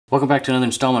Welcome back to another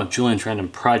installment of Julian's Random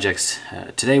Projects.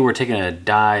 Today we're taking a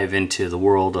dive into the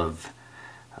world of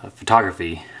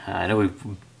photography. I know we've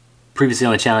previously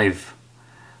on the channel you've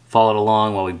followed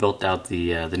along while we built out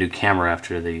the new camera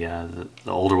after the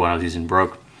older one I was using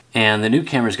broke. And the new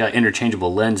camera's got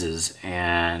interchangeable lenses,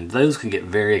 and those can get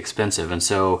very expensive. And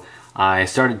so I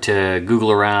started to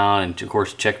Google around and of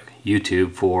course check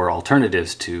YouTube for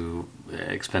alternatives to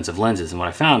expensive lenses. And what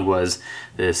I found was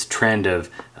this trend of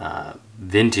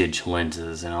vintage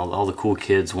lenses, and all the cool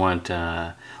kids want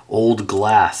old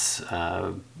glass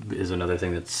is another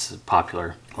thing that's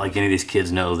popular. Like any of these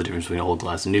kids know the difference between old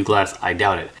glass and new glass? I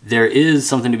doubt it. There is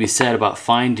something to be said about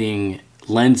finding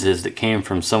lenses that came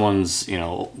from someone's,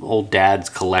 old dad's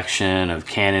collection of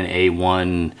Canon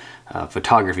A1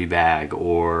 photography bag,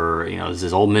 or there's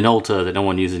this old Minolta that no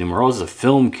one uses anymore. Oh, this is a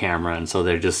film camera, and so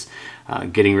they're just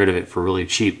getting rid of it for really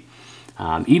cheap.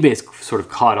 eBay's sort of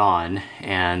caught on,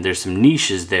 and there's some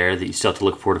niches there that you still have to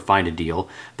look for to find a deal.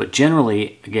 But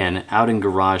generally, again, out in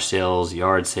garage sales,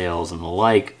 yard sales, and the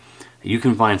like, you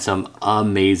can find some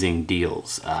amazing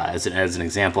deals. As an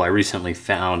example, I recently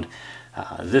found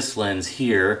this lens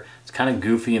here. It's kind of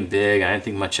goofy and big. I didn't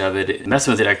think much of it.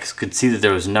 Messing with it, I could see that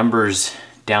there was numbers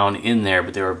down in there,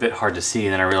 but they were a bit hard to see.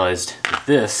 And then I realized that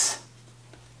this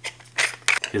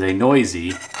is a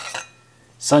noisy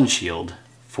sun shield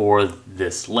for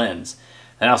this lens.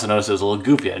 And I also noticed it was a little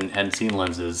goofy. I hadn't seen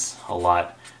lenses a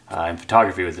lot in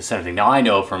photography with this center thing. Now I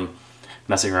know from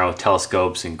messing around with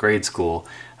telescopes in grade school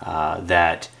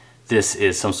that this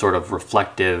is some sort of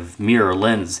reflective mirror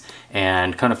lens,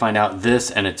 and kind of find out this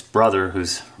and its brother,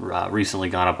 who's recently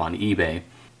gone up on eBay.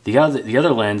 The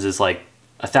other lens is like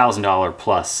 $1,000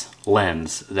 plus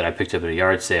lens that I picked up at a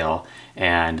yard sale,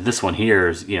 and this one here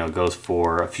is, goes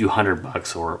for a few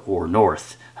 $100 or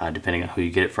north, depending on who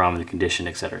you get it from, the condition,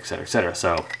 etc., etc., etc.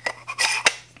 So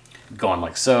going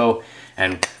like so,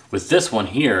 and with this one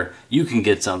here, you can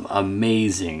get some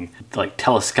amazing, like,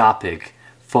 telescopic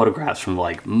photographs from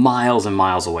like miles and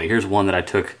miles away. Here's one that I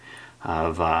took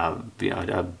of a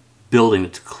building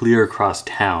that's clear across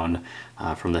town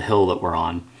from the hill that we're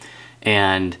on.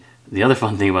 And the other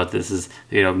fun thing about this is,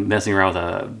 messing around with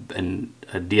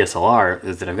a DSLR,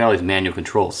 is that I've got all these manual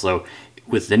controls. So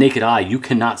with the naked eye, you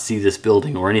cannot see this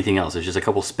building or anything else. There's just a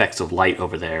couple specks of light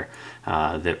over there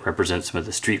that represent some of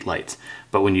the street lights.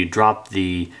 But when you drop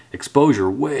the exposure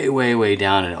way, way, way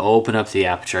down and open up the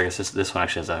aperture, I guess this one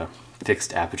actually has a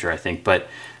fixed aperture, I think, but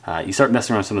you start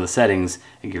messing around with some of the settings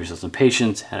and give yourself some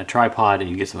patience and a tripod, and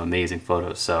you get some amazing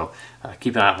photos. So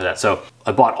keep an eye out for that. So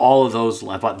I bought all of those.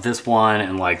 I bought this one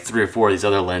and like 3 or 4 of these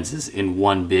other lenses in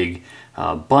one big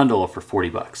bundle for 40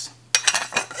 bucks.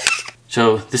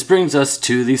 So this brings us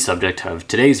to the subject of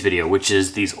today's video, which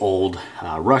is these old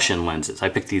Russian lenses. I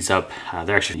picked these up.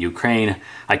 They're actually Ukraine.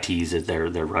 I tease it. They're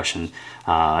Russian.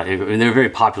 They're very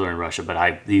popular in Russia,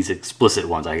 but these explicit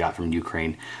ones I got from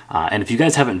Ukraine. And if you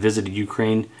guys haven't visited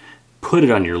Ukraine, put it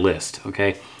on your list,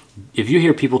 okay? If you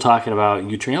hear people talking about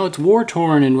Ukraine, oh, it's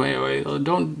war-torn, and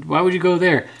why would you go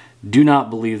there? Do not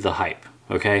believe the hype,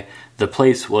 okay? The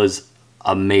place was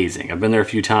amazing. I've been there a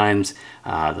few times.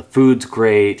 The food's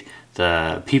great.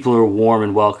 The people are warm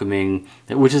and welcoming,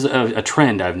 which is a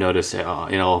trend I've noticed in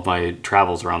all of my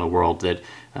travels around the world, that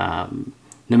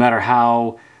no matter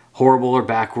how horrible or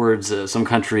backwards some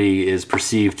country is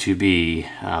perceived to be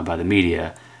by the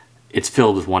media, it's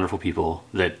filled with wonderful people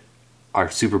that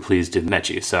are super pleased to have met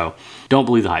you. So don't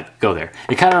believe the hype. Go there.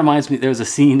 It kind of reminds me, there was a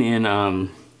scene in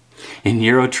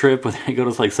Euro Trip when they go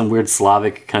to like some weird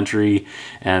Slavic country,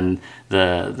 and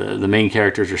the main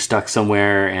characters are stuck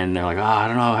somewhere, and they're like, oh, I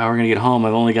don't know how we're gonna get home.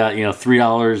 I've only got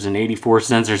 $3.84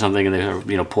 or something, and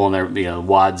they're pulling their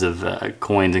wads of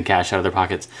coins and cash out of their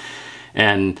pockets.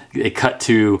 And they cut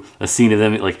to a scene of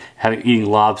them like eating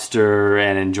lobster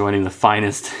and enjoying the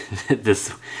finest that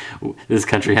this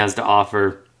country has to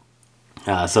offer.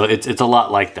 So it's a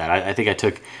lot like that. I think I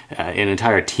took an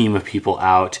entire team of people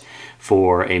out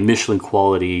for a Michelin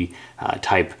quality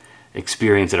type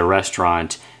experience at a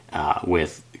restaurant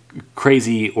with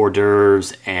crazy hors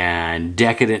d'oeuvres and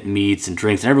decadent meats and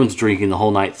drinks, and everyone's drinking the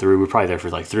whole night through. We're probably there for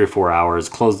like 3 or 4 hours,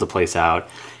 closed the place out,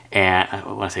 and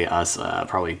when I say us,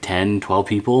 probably 10, 12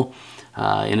 people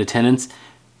in attendance.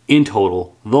 In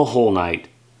total, the whole night,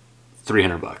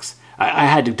 300 bucks. I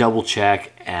had to double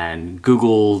check and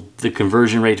Google the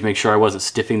conversion rate to make sure I wasn't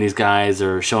stiffing these guys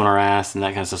or showing our ass and that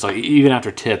kind of stuff. So even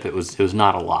after tip, it was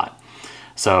not a lot.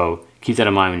 So keep that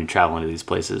in mind when you're traveling to these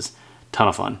places. Ton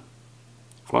of fun.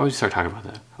 Why would we start talking about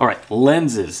that? All right,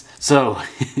 lenses. So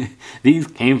these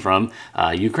came from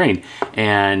Ukraine,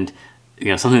 and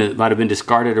something that might have been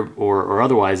discarded or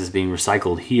otherwise is being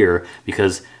recycled here,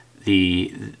 because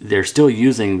they're still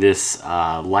using this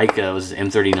Leica, was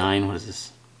M39, what is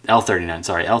this? L39,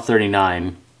 sorry,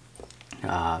 L39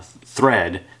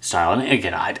 thread style. And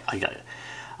again,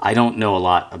 I don't know a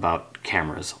lot about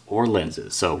cameras or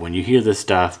lenses, so when you hear this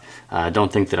stuff,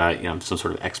 don't think that I'm some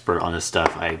sort of expert on this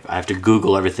stuff. I have to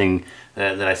Google everything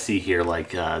that I see here,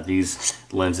 like these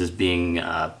lenses being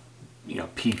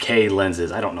PK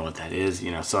lenses. I don't know what that is,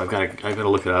 so I've got to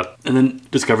look it up, and then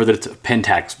discover that it's a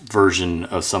Pentax version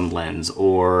of some lens,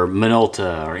 or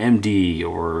Minolta, or MD,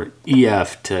 or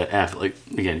EF to F. Like,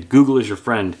 again, Google is your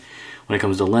friend when it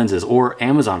comes to lenses, or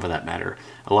Amazon for that matter.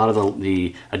 A lot of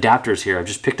the adapters here I've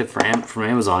just picked up from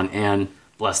Amazon, and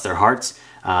bless their hearts,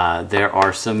 there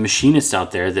are some machinists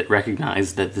out there that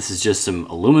recognize that this is just some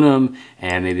aluminum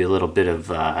and maybe a little bit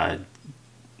of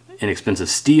inexpensive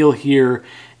steel here,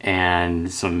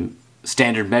 and some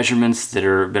standard measurements that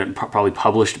are probably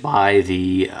published by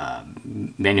the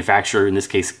manufacturer, in this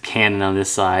case Canon on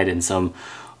this side, and some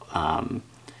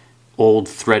old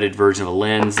threaded version of a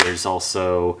lens. There's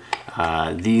also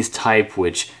these type,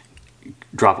 which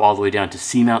drop all the way down to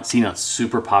C-mount. C-mount's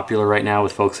super popular right now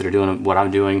with folks that are doing what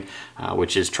I'm doing,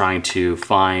 which is trying to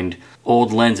find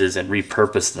old lenses and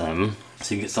repurpose them.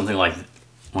 So you get something like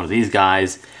one of these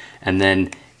guys, and then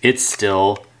it's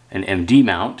still an MD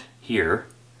mount here.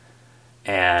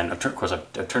 And of course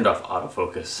I've turned off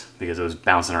autofocus because it was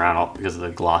bouncing around because of the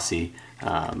glossy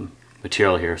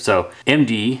material here. So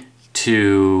MD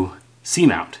to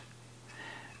C-mount.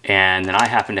 And then I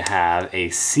happen to have a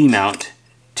C-mount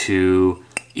to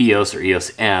EOS or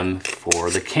EOS M for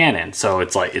the Canon. So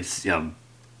it's like, it's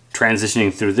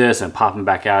transitioning through this and popping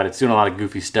back out. It's doing a lot of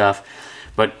goofy stuff.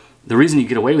 But the reason you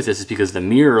get away with this is because the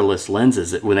mirrorless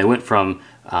lenses, when they went from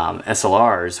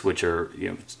SLRs, which are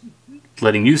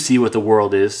letting you see what the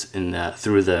world is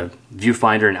through the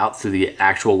viewfinder and out through the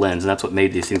actual lens, and that's what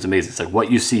made these things amazing. It's like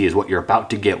what you see is what you're about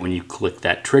to get when you click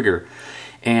that trigger.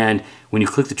 And when you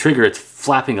click the trigger, it's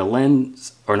flapping a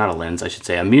lens, or not a lens, I should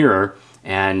say, a mirror,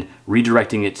 and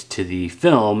redirecting it to the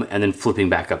film and then flipping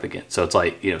back up again. So it's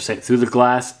like, through the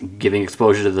glass, giving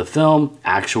exposure to the film,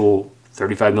 actual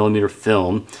 35mm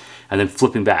film, and then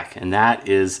flipping back. And that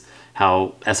is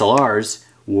how SLRs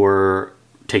were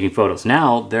taking photos.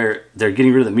 Now they're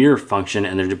getting rid of the mirror function,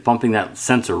 and they're bumping that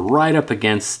sensor right up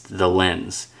against the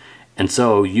lens. And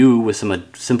so you, with some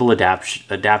simple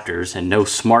adapters and no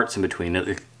smarts in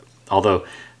between, although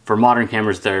for modern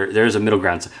cameras there's a middle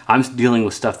ground. So I'm dealing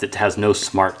with stuff that has no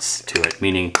smarts to it,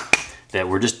 meaning that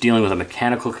we're just dealing with a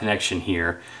mechanical connection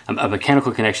here, a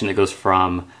mechanical connection that goes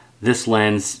from this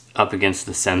lens up against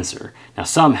the sensor. Now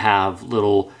some have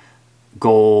little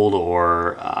gold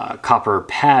or copper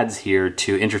pads here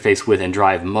to interface with and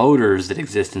drive motors that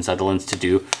exist inside the lens to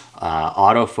do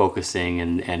autofocusing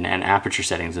and aperture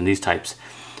settings and these types.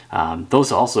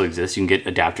 Those also exist. You can get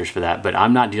adapters for that, but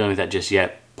I'm not dealing with that just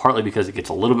yet, partly because it gets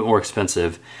a little bit more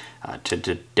expensive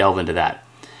to delve into that.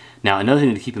 Now another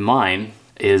thing to keep in mind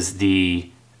is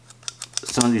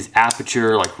some of these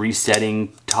aperture like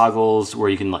resetting toggles where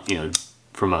you can,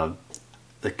 from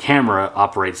the camera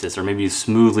operates this, or maybe you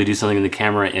smoothly do something in the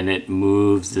camera and it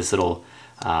moves this little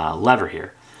lever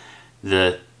here.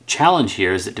 The challenge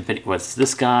here is that depending what's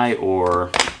this guy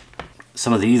or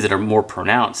some of these that are more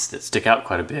pronounced that stick out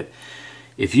quite a bit,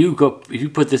 if you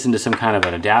put this into some kind of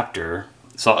an adapter,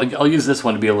 so I'll use this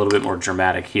one to be a little bit more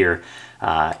dramatic here.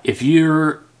 If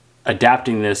you're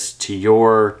adapting this to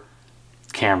your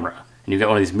camera, and you've got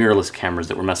one of these mirrorless cameras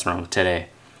that we're messing around with today,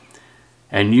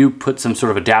 and you put some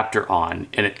sort of adapter on,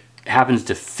 and it happens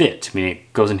to fit, meaning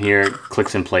it goes in here,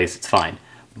 clicks in place, it's fine.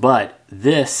 But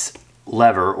this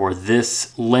lever, or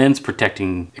this lens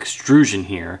protecting extrusion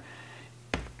here,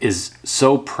 is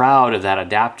so proud of that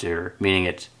adapter, meaning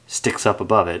it sticks up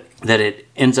above it, that it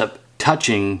ends up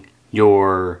touching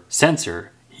your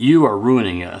sensor. You are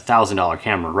ruining a $1,000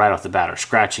 camera right off the bat, or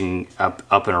scratching up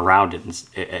and around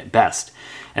it at best.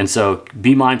 And so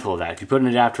be mindful of that. If you put an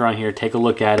adapter on here, take a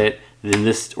look at it in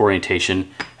this orientation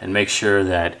and make sure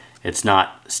that it's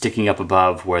not sticking up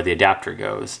above where the adapter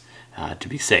goes to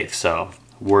be safe. So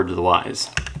word to the wise.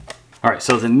 All right,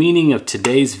 so the meaning of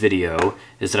today's video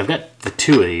is that I've got the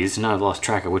two of these. Now I've lost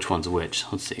track of which one's which.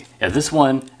 Let's see. Yeah, this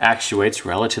one actuates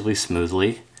relatively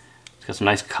smoothly. It's got some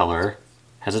nice color.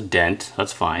 Has a dent,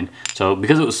 that's fine. So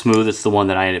because it was smooth, it's the one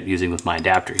that I ended up using with my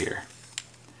adapter here.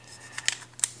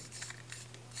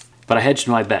 But I hedged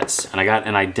my bets, and I got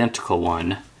an identical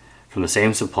one from the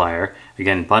same supplier.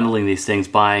 Again, bundling these things,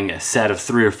 buying a set of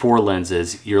 3 or 4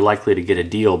 lenses, you're likely to get a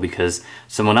deal because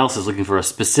someone else is looking for a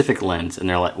specific lens, and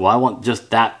they're like, well, I want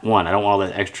just that one. I don't want all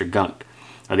that extra gunk,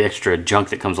 or the extra junk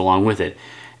that comes along with it.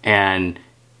 And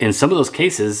in some of those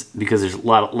cases, because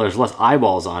there's less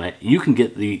eyeballs on it, you can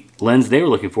get the lens they were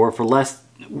looking for less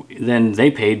than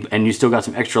they paid, and you still got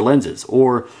some extra lenses.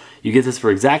 Or you get this for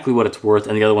exactly what it's worth,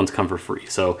 and the other ones come for free.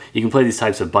 So you can play these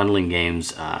types of bundling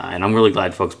games, and I'm really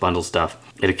glad folks bundle stuff.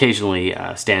 It occasionally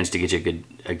stands to get you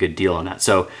a good deal on that.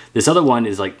 So this other one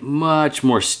is like much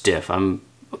more stiff. I'm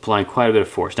applying quite a bit of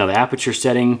force. Now the aperture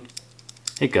setting,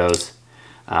 it goes,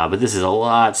 but this is a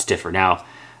lot stiffer. Now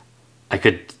I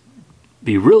could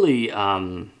be really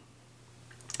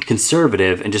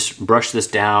conservative and just brush this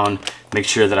down, make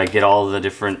sure that I get all the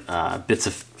different bits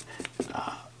of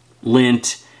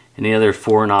lint and the other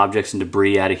foreign objects and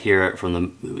debris out of here from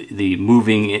the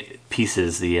moving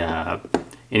pieces, any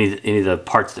of the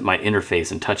parts that might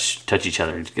interface and touch each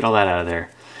other. Just get all that out of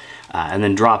there, and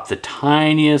then drop the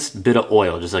tiniest bit of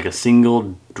oil, just like a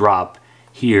single drop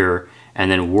here, and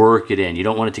then work it in. You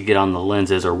don't want it to get on the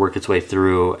lenses or work its way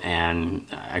through and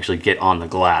actually get on the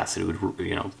glass. It would,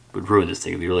 would ruin this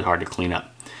thing. It'd be really hard to clean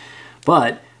up.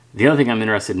 But the other thing I'm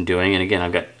interested in doing, and again,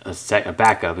 I've got a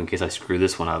backup in case I screw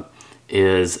this one up,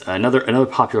 is another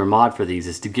popular mod for these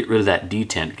is to get rid of that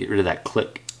detent, get rid of that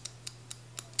click.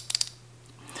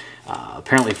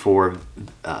 Apparently for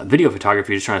video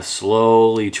photography, you're just trying to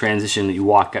slowly transition. You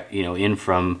walk in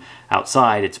from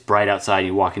outside, it's bright outside,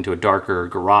 you walk into a darker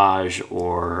garage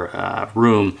or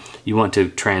room, you want to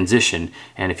transition.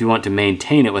 And if you want to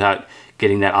maintain it without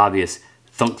getting that obvious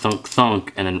thunk, thunk,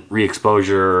 thunk, and then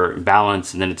re-exposure,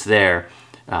 balance, and then it's there,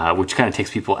 which kind of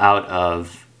takes people out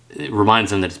of, it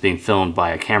reminds them that it's being filmed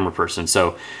by a camera person.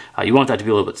 So you want that to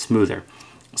be a little bit smoother.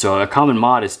 So a common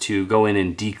mod is to go in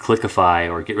and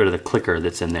declickify or get rid of the clicker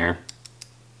that's in there.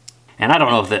 And I don't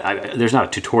know if there's not a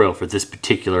tutorial for this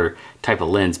particular type of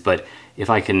lens, but if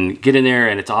I can get in there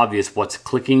and it's obvious what's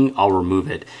clicking, I'll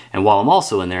remove it. And while I'm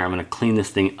also in there, I'm going to clean this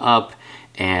thing up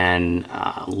and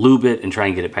lube it and try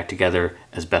and get it back together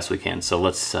as best we can. So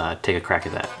let's take a crack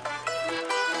at that.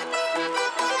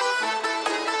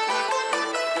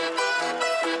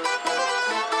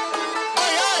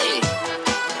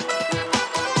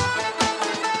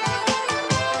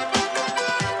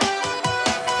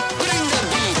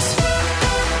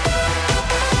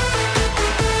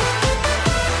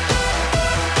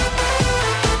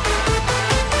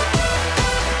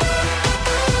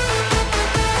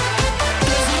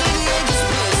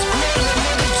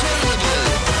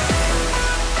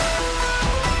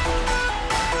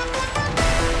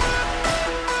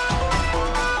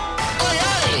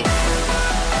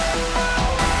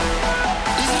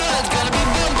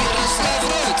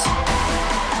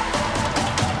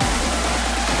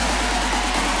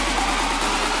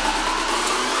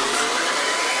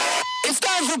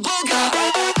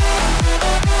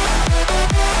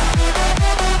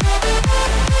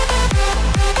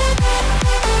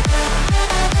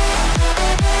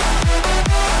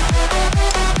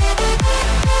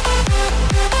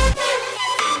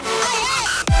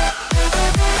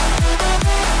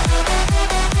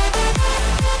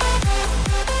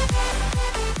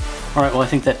 All right, well, I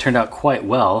think that turned out quite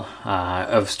well.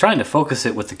 I was trying to focus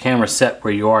it with the camera set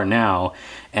where you are now,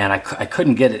 and I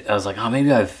couldn't get it. I was like, oh,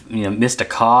 maybe I've missed a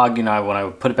cog. When I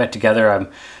put it back together,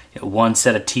 I'm one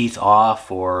set of teeth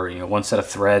off, or one set of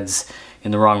threads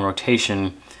in the wrong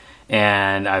rotation.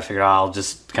 And I figured, oh, I'll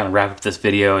just kind of wrap up this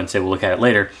video and say we'll look at it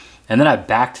later. And then I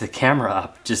backed the camera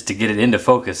up just to get it into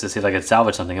focus to see if I could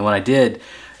salvage something. And when I did,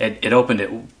 it opened it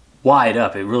wide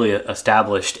up. It really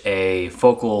established a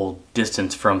focal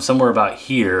distance from somewhere about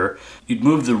here. You'd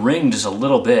move the ring just a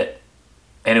little bit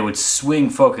and it would swing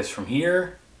focus from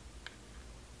here.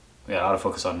 We got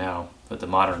autofocus on now with the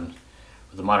modern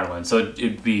lens. So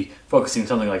it'd be focusing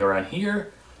something like around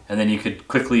here, and then you could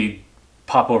quickly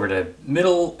pop over to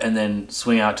middle and then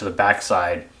swing out to the back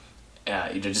side.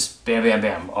 Just bam, bam,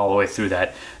 bam, all the way through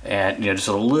that, and just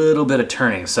a little bit of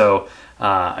turning. So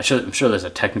I'm sure there's a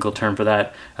technical term for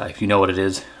that. If you know what it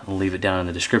is, I'll leave it down in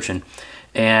the description.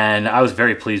 And I was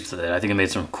very pleased with it. I think it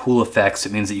made some cool effects.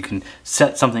 It means that you can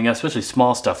set something up, especially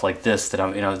small stuff like this that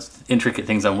I'm, intricate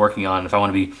things I'm working on. If I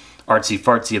want to be artsy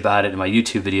fartsy about it in my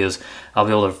YouTube videos, I'll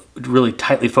be able to really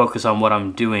tightly focus on what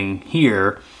I'm doing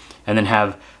here, and then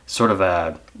have sort of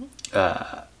a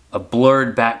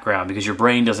blurred background, because your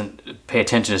brain doesn't pay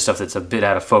attention to stuff that's a bit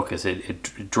out of focus.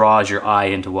 It draws your eye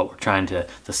into what we're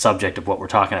the subject of what we're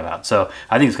talking about. So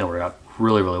I think it's going to work out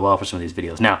really, really well for some of these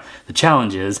videos. Now, the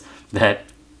challenge is that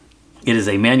it is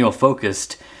a manual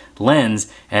focused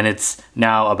lens, and it's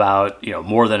now about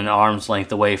more than an arm's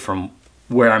length away from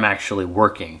where I'm actually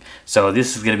working. So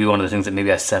this is going to be one of the things that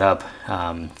maybe I set up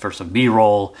for some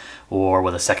B-roll or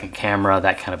with a second camera,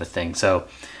 that kind of a thing. So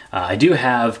I do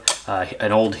have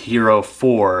an old Hero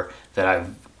 4 that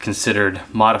I've considered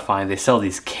modifying. They sell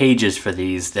these cages for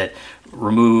these that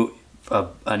remove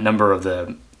a number of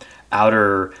the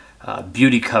outer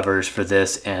beauty covers for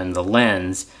this and the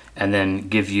lens, and then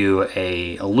give you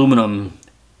a aluminum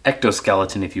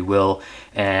ectoskeleton, if you will,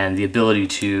 and the ability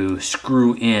to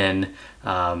screw in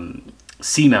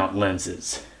C-mount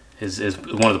lenses is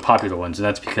one of the popular ones, and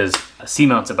that's because a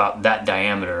C-mount's about that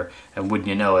diameter, and wouldn't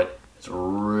you know it, it's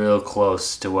real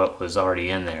close to what was already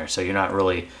in there, so you're not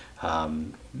really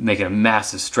making a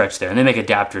massive stretch there. And they make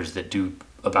adapters that do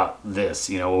about this,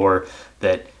 you know, or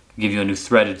that give you a new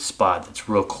threaded spot that's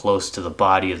real close to the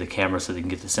body of the camera, so they can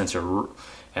get the sensor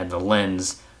and the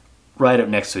lens right up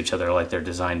next to each other like they're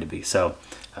designed to be. So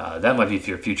that might be for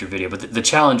your future video. But the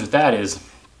challenge with that is,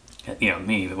 you know,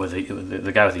 me, with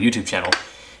the guy with the YouTube channel,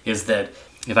 is that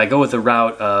if I go with the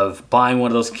route of buying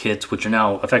one of those kits, which are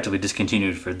now effectively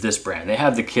discontinued for this brand, they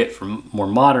have the kit for more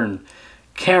modern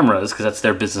cameras, because that's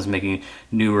their business, making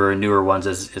newer and newer ones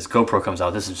as GoPro comes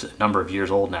out. This is a number of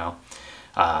years old now.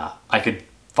 I could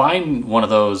find one of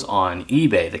those on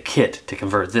eBay, the kit to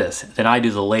convert this. Then I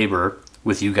do the labor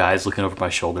with you guys looking over my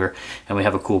shoulder, and we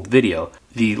have a cool video.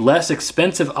 The less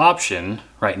expensive option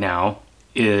right now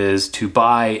is to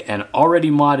buy an already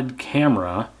modded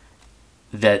camera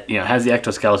that, you know, has the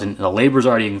ectoskeleton, the labor's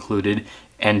already included,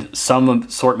 and some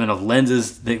assortment of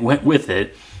lenses that went with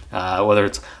it, whether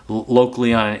it's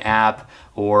locally on an app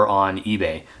or on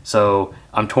eBay. So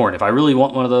I'm torn. If I really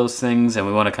want one of those things and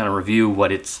we want to kind of review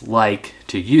what it's like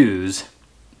to use,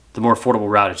 the more affordable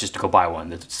route is just to go buy one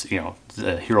that's, you know,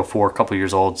 the Hero 4, a couple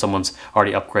years old, someone's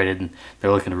already upgraded and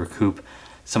they're looking to recoup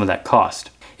some of that cost.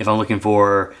 If I'm looking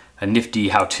for a nifty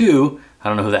how-to, I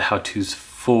don't know who that how-to's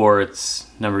for, it's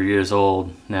a number of years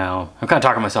old now. I'm kind of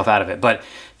talking myself out of it, but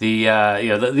the you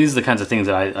know, these are the kinds of things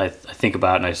that I think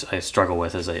about and I struggle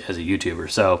with as a YouTuber.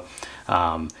 So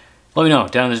let me know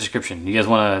down in the description. You guys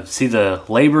want to see the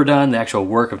labor done, the actual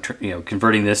work of, you know,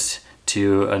 converting this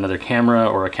to another camera,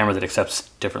 or a camera that accepts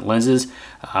different lenses,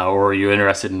 or are you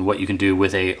interested in what you can do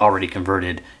with a already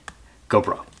converted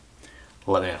GoPro?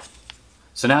 Let me know.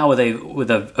 So now with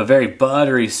a very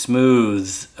buttery smooth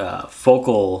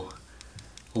focal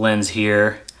lens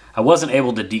here, I wasn't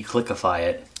able to declickify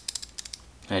it,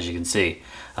 as you can see.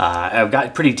 I've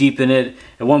got pretty deep in it.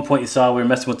 At one point you saw we were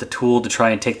messing with the tool to try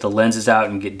and take the lenses out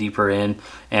and get deeper in,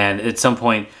 and at some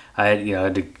point I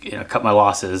had to cut my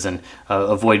losses and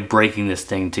avoid breaking this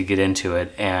thing to get into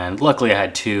it, and luckily I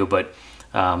had to, but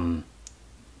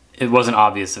it wasn't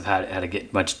obvious of how to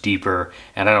get much deeper,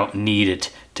 and I don't need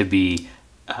it to be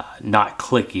not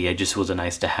clicky. It just was a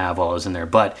nice to have while I was in there.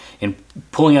 But in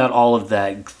pulling out all of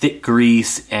that thick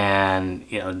grease, and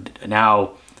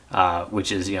now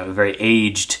which is very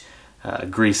aged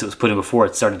grease that was put in before,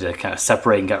 it started to kind of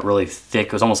separate and got really thick.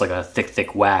 It was almost like a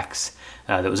thick wax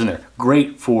that was in there.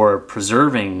 Great for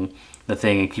preserving the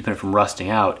thing and keeping it from rusting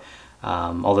out.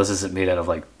 All this isn't made out of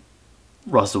like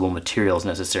rustable materials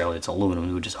necessarily. It's aluminum.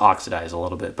 It would just oxidize a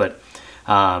little bit, but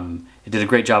it did a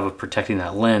great job of protecting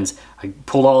that lens. I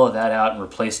pulled all of that out and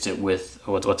replaced it with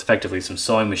what's effectively some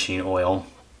sewing machine oil.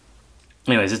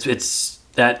 Anyways, it's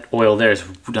that oil there has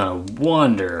done a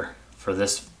wonder for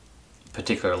this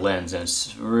particular lens, and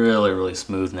it's really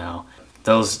smooth now.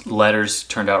 Those letters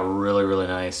turned out really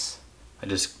nice. I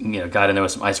just got in there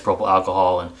with some isopropyl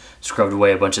alcohol and scrubbed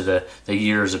away a bunch of the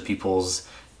years of people's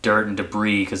dirt and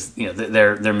debris, because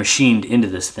they're machined into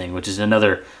this thing, which is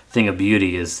another thing of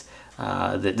beauty, is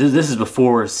that this is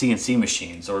before CNC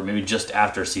machines, or maybe just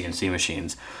after CNC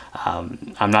machines.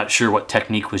 I'm not sure what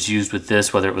technique was used with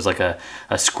this, whether it was like a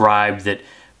scribe that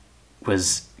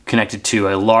was connected to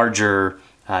a larger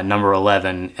number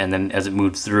 11, and then as it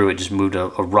moved through, it just moved a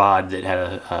rod that had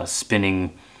a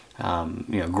spinning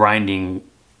grinding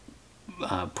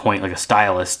point, like a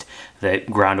stylist, that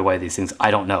ground away these things. I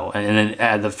don't know. And then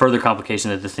add the further complication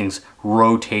that this thing's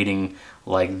rotating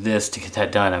like this to get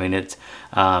that done. I mean,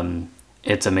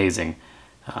 it's amazing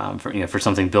for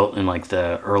something built in like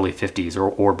the early 50s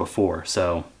or before.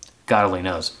 So God only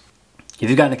knows. If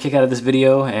you've gotten a kick out of this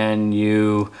video and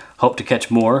you hope to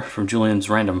catch more from Julian's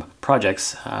random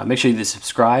projects, make sure you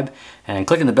subscribe, and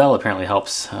clicking the bell apparently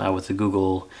helps with the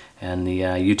Google and the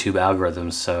YouTube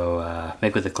algorithms. So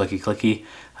make with the clicky,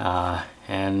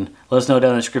 and let us know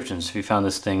down in the descriptions if you found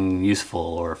this thing useful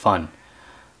or fun.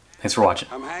 Thanks for watching.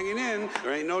 I'm hanging in,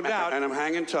 there ain't no doubt, and I'm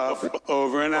hanging tough.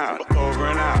 Over and out, over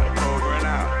and out.